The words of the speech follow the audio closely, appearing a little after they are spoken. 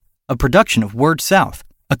a production of Word South,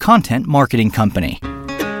 a content marketing company.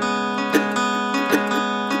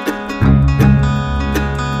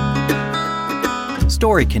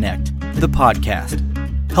 Story Connect, the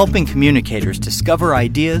podcast, helping communicators discover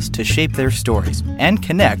ideas to shape their stories and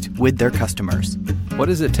connect with their customers. What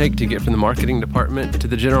does it take to get from the marketing department to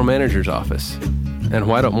the general manager's office? And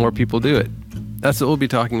why don't more people do it? That's what we'll be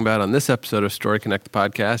talking about on this episode of Story Connect, the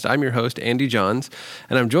podcast. I'm your host, Andy Johns,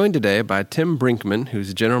 and I'm joined today by Tim Brinkman, who's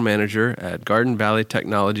the general manager at Garden Valley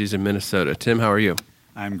Technologies in Minnesota. Tim, how are you?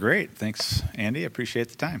 I'm great. Thanks, Andy. I appreciate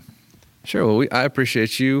the time. Sure. Well, I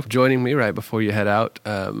appreciate you joining me right before you head out.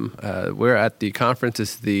 We're at the conference.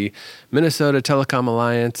 It's the Minnesota Telecom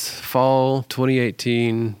Alliance Fall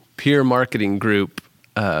 2018 Peer Marketing Group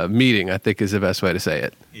meeting, I think is the best way to say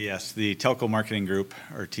it. Yes, the Telco Marketing Group,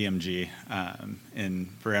 or TMG,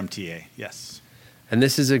 for MTA, yes. And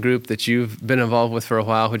this is a group that you've been involved with for a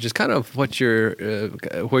while, which is kind of what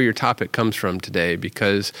where your topic comes from today,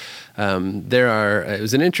 because it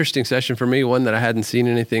was an interesting session for me, one that I hadn't seen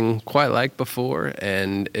anything quite like before,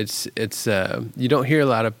 and it's you don't hear a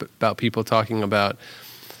lot about people talking about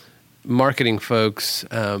marketing folks,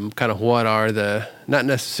 kind of what are not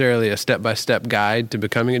necessarily a step-by-step guide to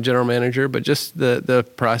becoming a general manager, but just the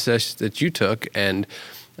process that you took and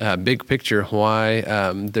big picture why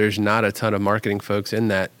there's not a ton of marketing folks in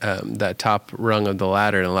that top rung of the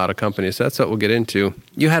ladder in a lot of companies. So that's what we'll get into.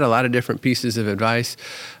 You had a lot of different pieces of advice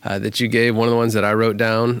that you gave. One of the ones that I wrote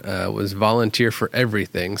down was volunteer for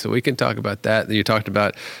everything. So we can talk about that. You talked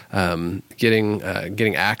about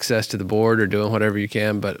getting access to the board or doing whatever you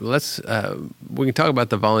can. But we can talk about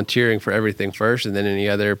the volunteering for everything first, and then any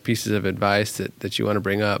other pieces of advice that you want to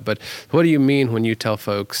bring up. But what do you mean when you tell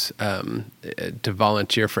folks to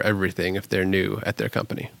volunteer for everything if they're new at their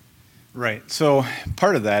company? Right. So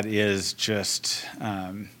part of that is just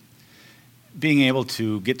being able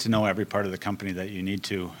to get to know every part of the company that you need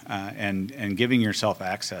to, and giving yourself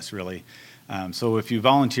access, really. So if you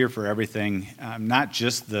volunteer for everything, not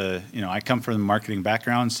just I come from the marketing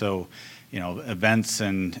background, so events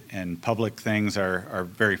and public things are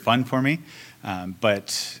very fun for me.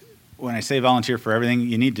 But when I say volunteer for everything,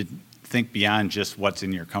 you need to think beyond just what's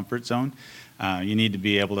in your comfort zone. You need to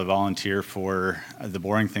be able to volunteer for the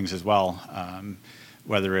boring things as well,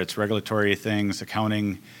 whether it's regulatory things,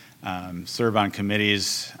 accounting, serve on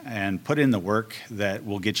committees, and put in the work that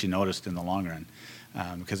will get you noticed in the long run,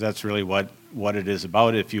 because that's really what it is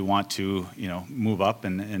about. If you want to move up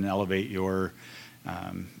and elevate your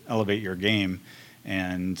game,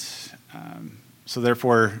 and so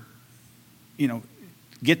therefore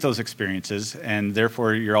get those experiences, and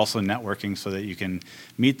therefore you're also networking so that you can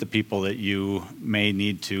meet the people that you may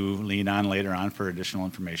need to lean on later on for additional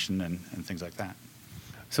information and things like that.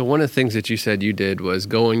 So one of the things that you said you did was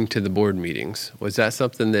going to the board meetings. Was that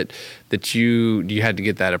something that you had to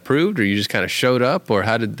get that approved, or you just kind of showed up, or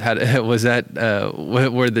how was that?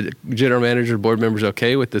 Were the general manager, board members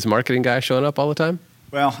okay with this marketing guy showing up all the time?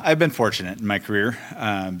 Well, I've been fortunate in my career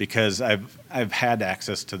because I've had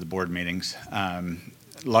access to the board meetings.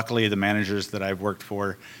 Luckily, the managers that I've worked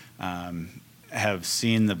for have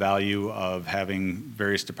seen the value of having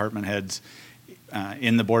various department heads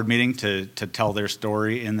in the board meeting to tell their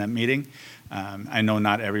story in that meeting. I know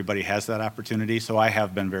not everybody has that opportunity, so I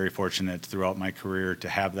have been very fortunate throughout my career to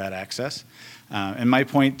have that access. And my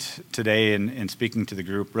point today in speaking to the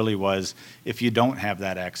group really was, if you don't have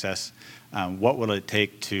that access, what will it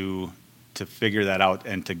take to figure that out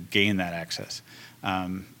and to gain that access?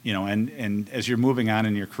 And as you're moving on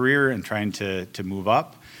in your career and trying to move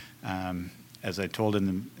up, as I told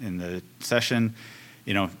in the session,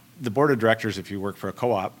 the board of directors, if you work for a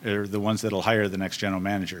co-op, are the ones that'll hire the next general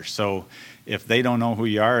manager. So if they don't know who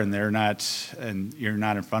you are and you're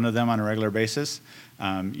not in front of them on a regular basis,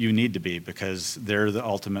 you need to be, because they're the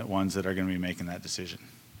ultimate ones that are going to be making that decision.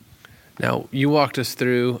 Now, you walked us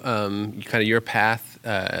through kind of your path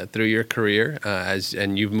through your career,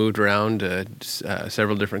 and you've moved around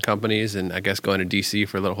several different companies, and I guess going to D.C.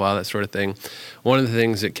 for a little while, that sort of thing. One of the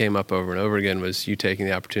things that came up over and over again was you taking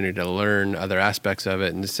the opportunity to learn other aspects of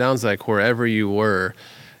it, and it sounds like wherever you were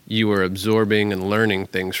absorbing and learning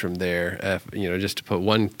things from there. Just to put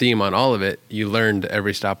one theme on all of it, you learned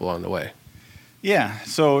every stop along the way. Yeah.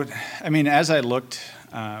 So, as I looked,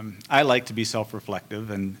 I like to be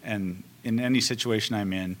self-reflective, and in any situation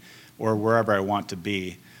I'm in or wherever I want to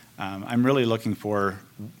be, I'm really looking for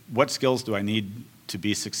what skills do I need to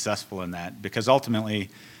be successful in that, because ultimately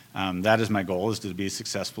that is my goal, is to be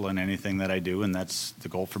successful in anything that I do, and that's the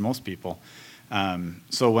goal for most people.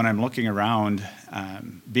 So when I'm looking around,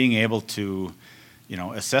 being able to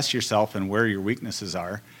assess yourself and where your weaknesses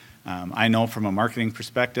are, I know from a marketing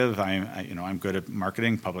perspective, I'm good at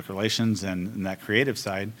marketing, public relations, and that creative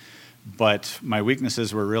side. But my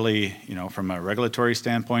weaknesses were really, from a regulatory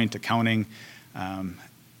standpoint, accounting, and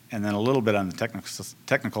then a little bit on the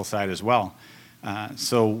technical side as well.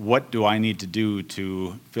 So what do I need to do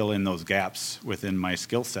to fill in those gaps within my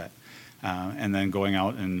skill set? And then going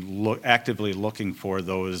out and actively looking for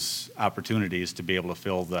those opportunities to be able to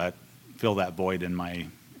fill that void in my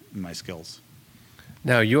skills.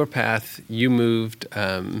 Now, your path, you moved,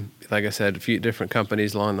 like I said, a few different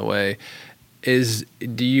companies along the way.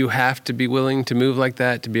 Do you have to be willing to move like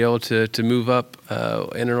that to be able to move up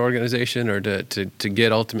in an organization, or to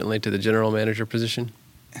get ultimately to the general manager position?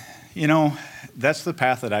 That's the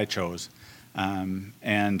path that I chose,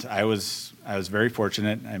 and I was very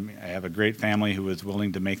fortunate. I have a great family who was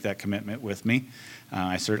willing to make that commitment with me.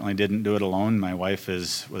 I certainly didn't do it alone. My wife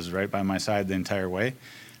was right by my side the entire way.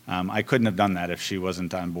 I couldn't have done that if she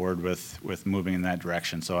wasn't on board with moving in that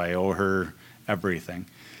direction. So I owe her everything.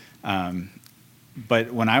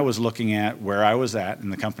 But when I was looking at where I was at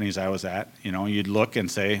and the companies I was at, you'd look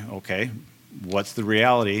and say, okay, what's the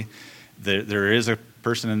reality? There is a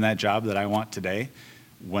person in that job that I want today.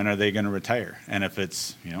 When are they going to retire? And if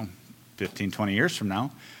it's 15, 20 years from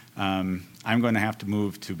now, I'm going to have to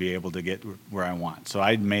move to be able to get where I want. So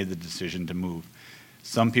I made the decision to move.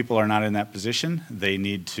 Some people are not in that position. They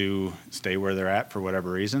need to stay where they're at for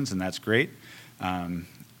whatever reasons, and that's great.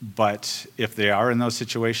 But if they are in those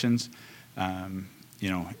situations,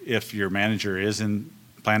 if your manager isn't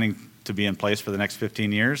planning to be in place for the next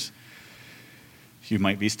 15 years, you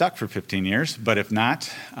might be stuck for 15 years. But if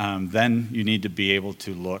not, then you need to be able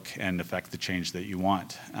to look and affect the change that you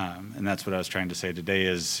want. And that's what I was trying to say today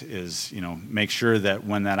is make sure that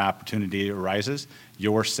when that opportunity arises,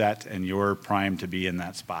 you're set and you're primed to be in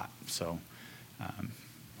that spot. So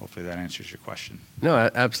hopefully that answers your question. No,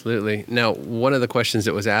 absolutely. Now, one of the questions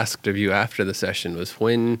that was asked of you after the session was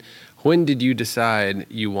when did you decide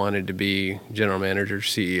you wanted to be general manager,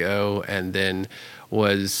 CEO, and then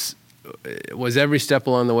was every step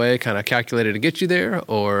along the way kind of calculated to get you there,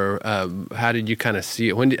 or how did you kind of see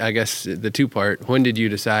it? I guess the two-part, when did you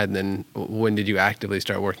decide, and then when did you actively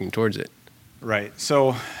start working towards it? Right.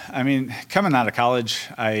 So, coming out of college,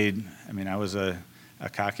 I was a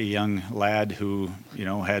cocky young lad who,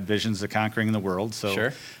 had visions of conquering the world. So,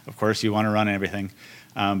 sure. Of course, you want to run everything.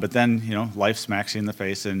 But then, life smacks you in the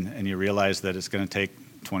face, and you realize that it's going to take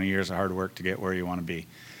 20 years of hard work to get where you want to be.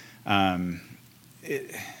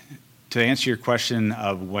 To answer your question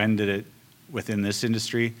of when did it, within this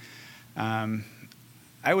industry,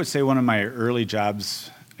 I would say one of my early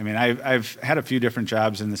jobs, I've had a few different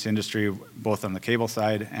jobs in this industry, both on the cable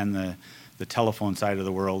side and the telephone side of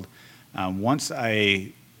the world. Once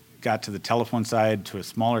I got to the telephone side, to a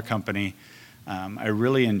smaller company, I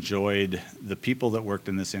really enjoyed the people that worked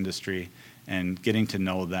in this industry and getting to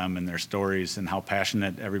know them and their stories and how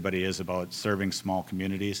passionate everybody is about serving small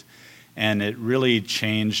communities. And it really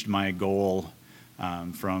changed my goal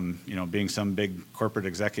from being some big corporate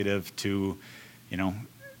executive to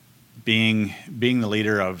being the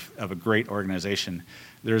leader of a great organization.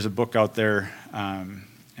 There's a book out there, and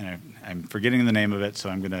I'm forgetting the name of it, so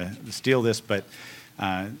I'm going to steal this. But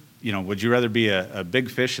would you rather be a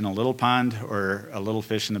big fish in a little pond or a little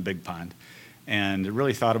fish in a big pond? And I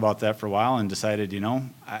really thought about that for a while and decided,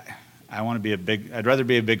 I want to be I'd rather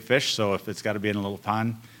be a big fish. So if it's got to be in a little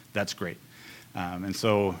pond, that's great. And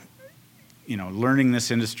so, learning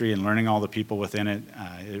this industry and learning all the people within it,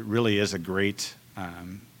 it really is a great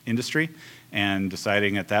industry. And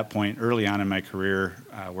deciding at that point, early on in my career,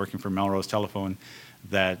 working for Melrose Telephone,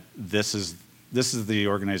 that this is the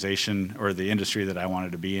organization or the industry that I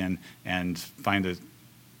wanted to be in and find an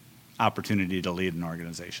opportunity to lead an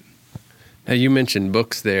organization. Now, you mentioned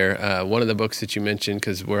books there. One of the books that you mentioned,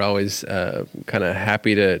 because we're always kind of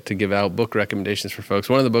happy to give out book recommendations for folks.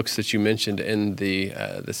 One of the books that you mentioned in the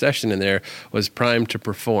session in there was Primed to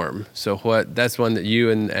Perform. So that's one that you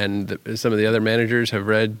and some of the other managers have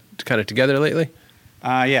read kind of together lately?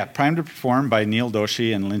 Yeah, Primed to Perform by Neil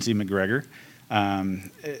Doshi and Lindsay McGregor.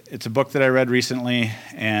 It's a book that I read recently,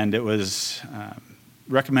 and it was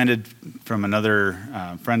recommended from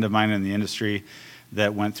another friend of mine in the industry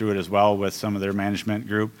that went through it as well with some of their management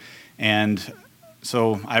group. And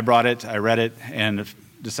so I brought it, I read it, and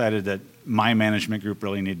decided that my management group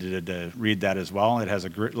really needed to read that as well. It has a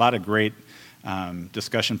lot of great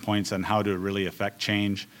discussion points on how to really affect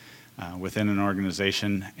change within an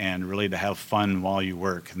organization and really to have fun while you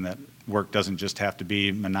work. And that work doesn't just have to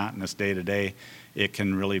be monotonous day to day. It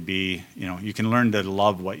can really be, you can learn to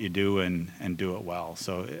love what you do and do it well.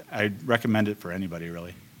 So I recommend it for anybody,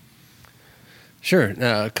 really. Sure.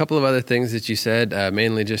 Now, a couple of other things that you said,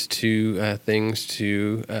 mainly just two things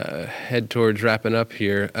to head towards wrapping up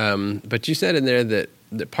here. But you said in there that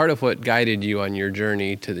part of what guided you on your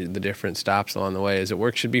journey to the different stops along the way is that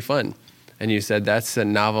work should be fun. And you said that's a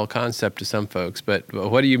novel concept to some folks. But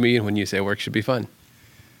what do you mean when you say work should be fun?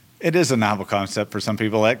 It is a novel concept for some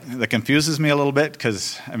people. That confuses me a little bit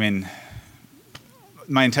because, I mean,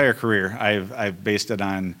 my entire career, I've based it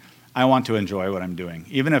on I want to enjoy what I'm doing,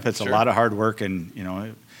 even if it's Sure. a lot of hard work. And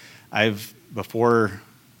while I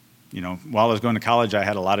was going to college, I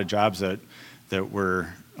had a lot of jobs that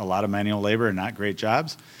were a lot of manual labor and not great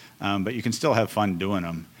jobs, but you can still have fun doing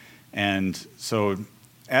them. And so,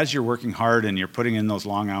 as you're working hard and you're putting in those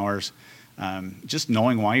long hours, just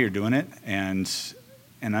knowing why you're doing it and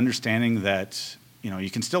understanding that you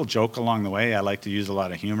can still joke along the way. I like to use a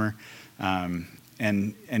lot of humor, and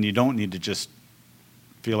you don't need to just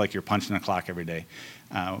feel like you're punching a clock every day.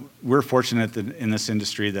 We're fortunate that in this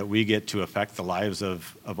industry that we get to affect the lives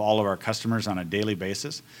of all of our customers on a daily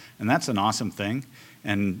basis, and that's an awesome thing.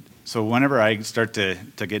 And so whenever I start to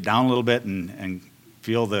get down a little bit and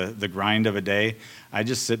feel the grind of a day, I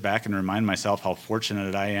just sit back and remind myself how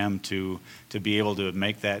fortunate I am to be able to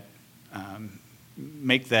make that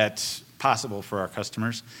possible for our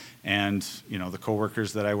customers and the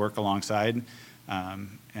coworkers that I work alongside,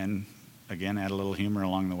 and again, add a little humor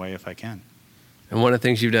along the way if I can. And one of the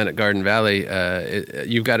things you've done at Garden Valley,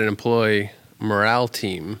 you've got an employee morale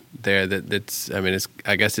team there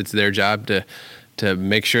I guess it's their job to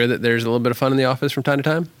make sure that there's a little bit of fun in the office from time to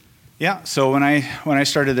time? Yeah, so when I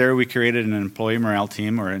started there, we created an employee morale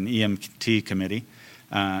team, or an EMT committee,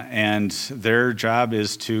 and their job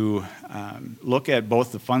is to look at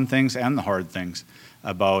both the fun things and the hard things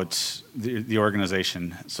about the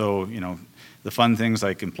organization. So, the fun things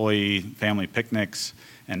like employee family picnics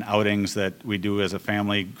and outings that we do as a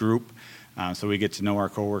family group, so we get to know our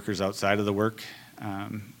coworkers outside of the work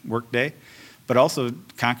day, but also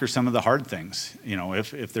conquer some of the hard things.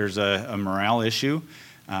 If there's a morale issue,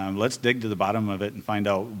 let's dig to the bottom of it and find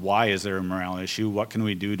out why is there a morale issue, what can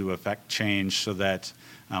we do to affect change so that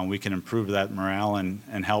we can improve that morale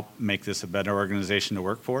and help make this a better organization to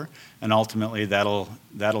work for, and ultimately that'll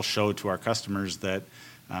show to our customers that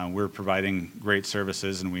we're providing great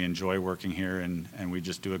services and we enjoy working here and we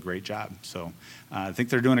just do a great job. So I think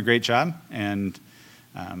they're doing a great job, and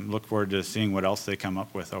look forward to seeing what else they come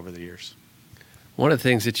up with over the years. One of the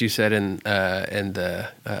things that you said in the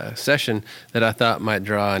session that I thought might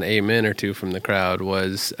draw an amen or two from the crowd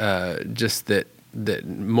was just that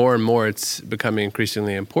more and more it's becoming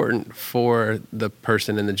increasingly important for the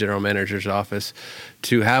person in the general manager's office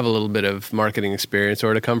to have a little bit of marketing experience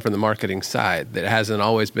or to come from the marketing side. That hasn't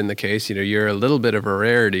always been the case. You're a little bit of a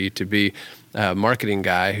rarity to be a marketing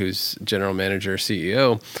guy who's general manager,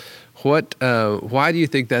 CEO. Why do you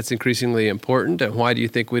think that's increasingly important, and why do you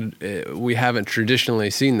think we haven't traditionally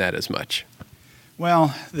seen that as much?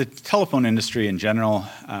 Well, the telephone industry in general,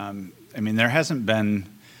 there hasn't been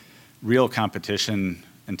real competition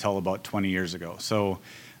until about 20 years ago. So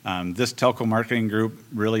this telco marketing group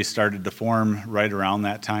really started to form right around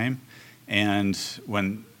that time, and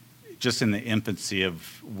just in the infancy of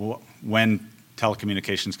when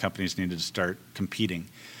telecommunications companies needed to start competing.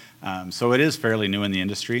 So it is fairly new in the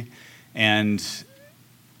industry. And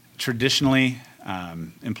traditionally,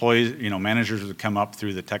 employees, managers would come up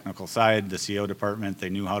through the technical side, the CO department. They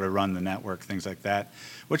knew how to run the network, things like that,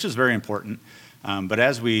 which is very important. But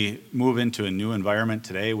as we move into a new environment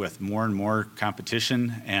today with more and more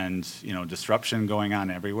competition and disruption going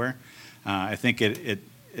on everywhere, I think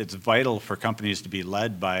it's vital for companies to be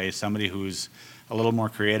led by somebody who's a little more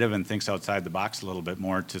creative and thinks outside the box a little bit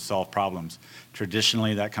more to solve problems.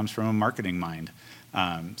 Traditionally, that comes from a marketing mind.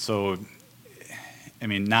 Not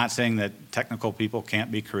saying that technical people can't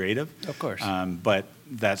be creative. Of course. But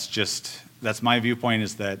that's my viewpoint,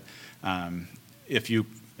 is that if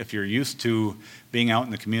you're used to being out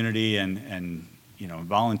in the community and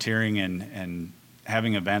volunteering and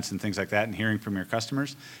having events and things like that and hearing from your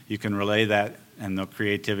customers, you can relay that and the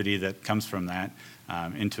creativity that comes from that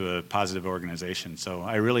into a positive organization. So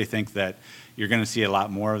I really think that you're going to see a lot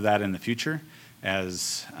more of that in the future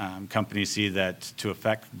as companies see that to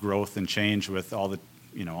affect growth and change with all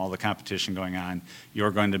the competition going on, you're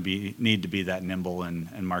going to need to be that nimble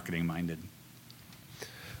and marketing minded.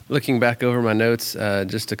 Looking back over my notes,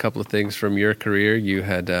 just a couple of things from your career. You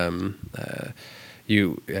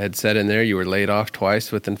had said in there you were laid off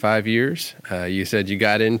twice within 5 years. You said you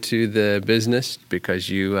got into the business because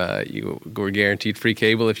you were guaranteed free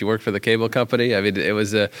cable if you worked for the cable company. It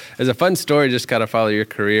was a fun story. Just kind of follow your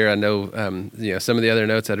career. I know some of the other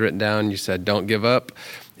notes I'd written down. You said don't give up.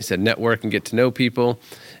 You said network and get to know people.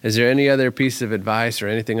 Is there any other piece of advice or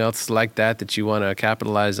anything else like that you want to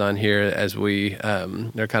capitalize on here as we,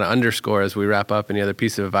 or kind of underscore as we wrap up? Any other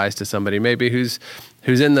piece of advice to somebody maybe who's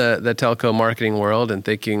in the telco marketing world and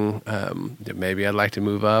thinking that maybe I'd like to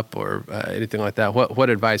move up or anything like that? What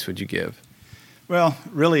advice would you give? Well,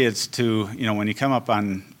 really it's to, when you come up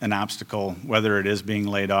on an obstacle, whether it is being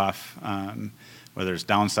laid off, whether it's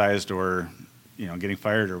downsized or, getting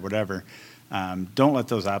fired or whatever, don't let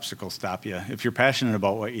those obstacles stop you. If you're passionate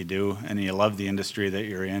about what you do and you love the industry that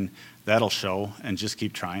you're in, that'll show, and just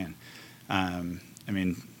keep trying.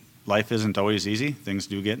 Life isn't always easy. Things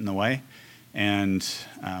do get in the way. And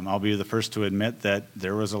I'll be the first to admit that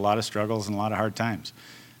there was a lot of struggles and a lot of hard times.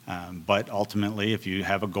 But ultimately, if you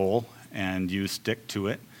have a goal and you stick to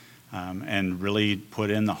it and really put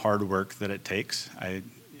in the hard work that it takes, at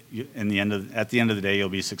the end of the day, you'll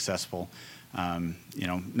be successful.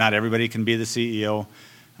 Not everybody can be the CEO.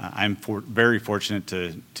 I'm very fortunate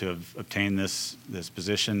to have obtained this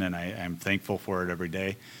position, and I'm thankful for it every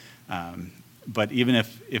day. But even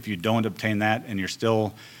if you don't obtain that and you're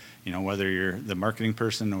still, whether you're the marketing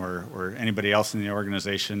person or anybody else in the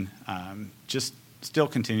organization, just still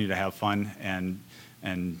continue to have fun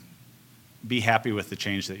and be happy with the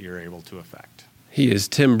change that you're able to affect. He is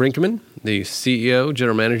Tim Brinkman, the CEO,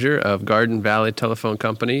 General Manager of Garden Valley Telephone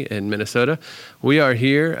Company in Minnesota. We are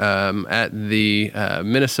here at the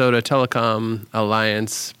Minnesota Telecom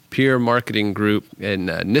Alliance Peer Marketing Group in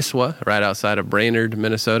Nisswa, right outside of Brainerd,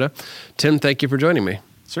 Minnesota. Tim, thank you for joining me.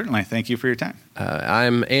 Certainly. Thank you for your time.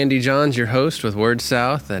 I'm Andy Johns, your host with Word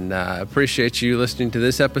South, and I appreciate you listening to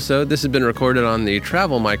this episode. This has been recorded on the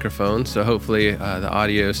travel microphone, so hopefully the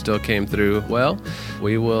audio still came through well.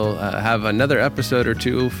 We will have another episode or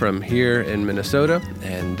two from here in Minnesota,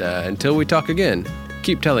 and until we talk again,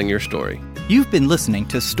 keep telling your story. You've been listening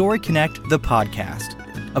to Story Connect, the podcast,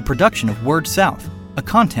 a production of Word South, a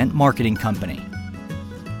content marketing company.